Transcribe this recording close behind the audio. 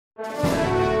With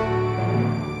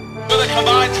a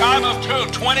combined time of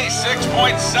 2:26.70,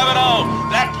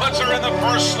 that puts her in the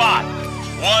first slot.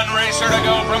 One racer to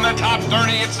go from the top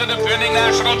 30. It's the defending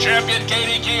national champion,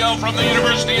 Keough from the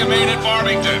University of Maine in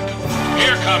Farmington.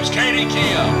 Here comes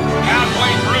Keough.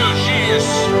 Halfway through, she is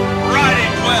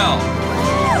riding well.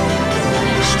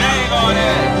 Staying on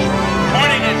edge.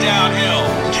 Pointing it downhill.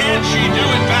 Can she do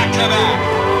it back to back?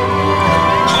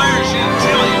 Claire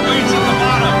Gentili waits at the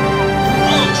bottom.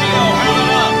 Will Keough have it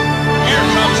up? Here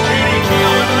comes Keough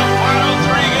into the final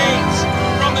three gates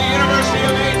from the University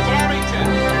of Maine, Farmington.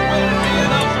 Will it be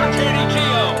enough for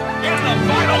Keough in the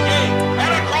final gate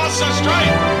and across the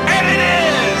stripe? And it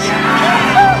is!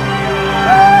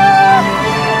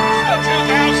 The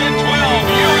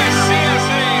 2012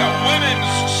 USCSA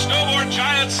Women's Snowboard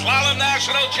Giant Slalom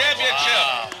National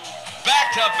Championship.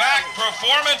 Back-to-back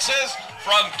performances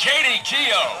from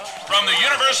Keough from the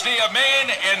University of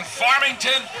Maine in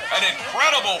Farmington. An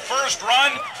incredible first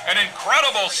run, an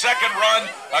incredible second run,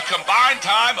 a combined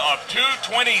time of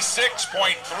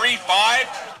 2:26.35.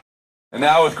 And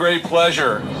now with great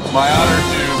pleasure, it's my honor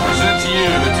to present to you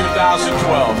the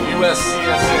 2012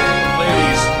 USCSA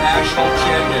Ladies National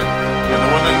Champion in the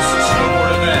women's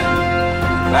snowboard event.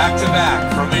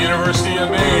 Back-to-back from the University of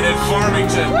Maine in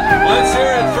Farmington. Let's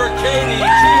hear it for Keough.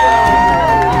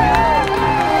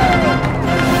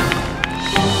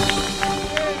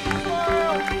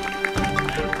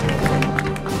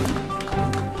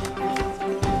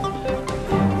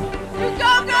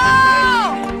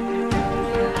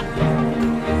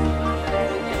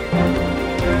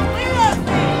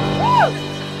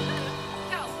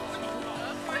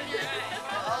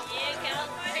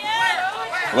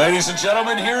 Ladies and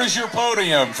gentlemen, here is your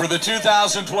podium for the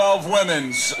 2012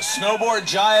 Women's Snowboard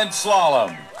Giant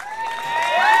Slalom.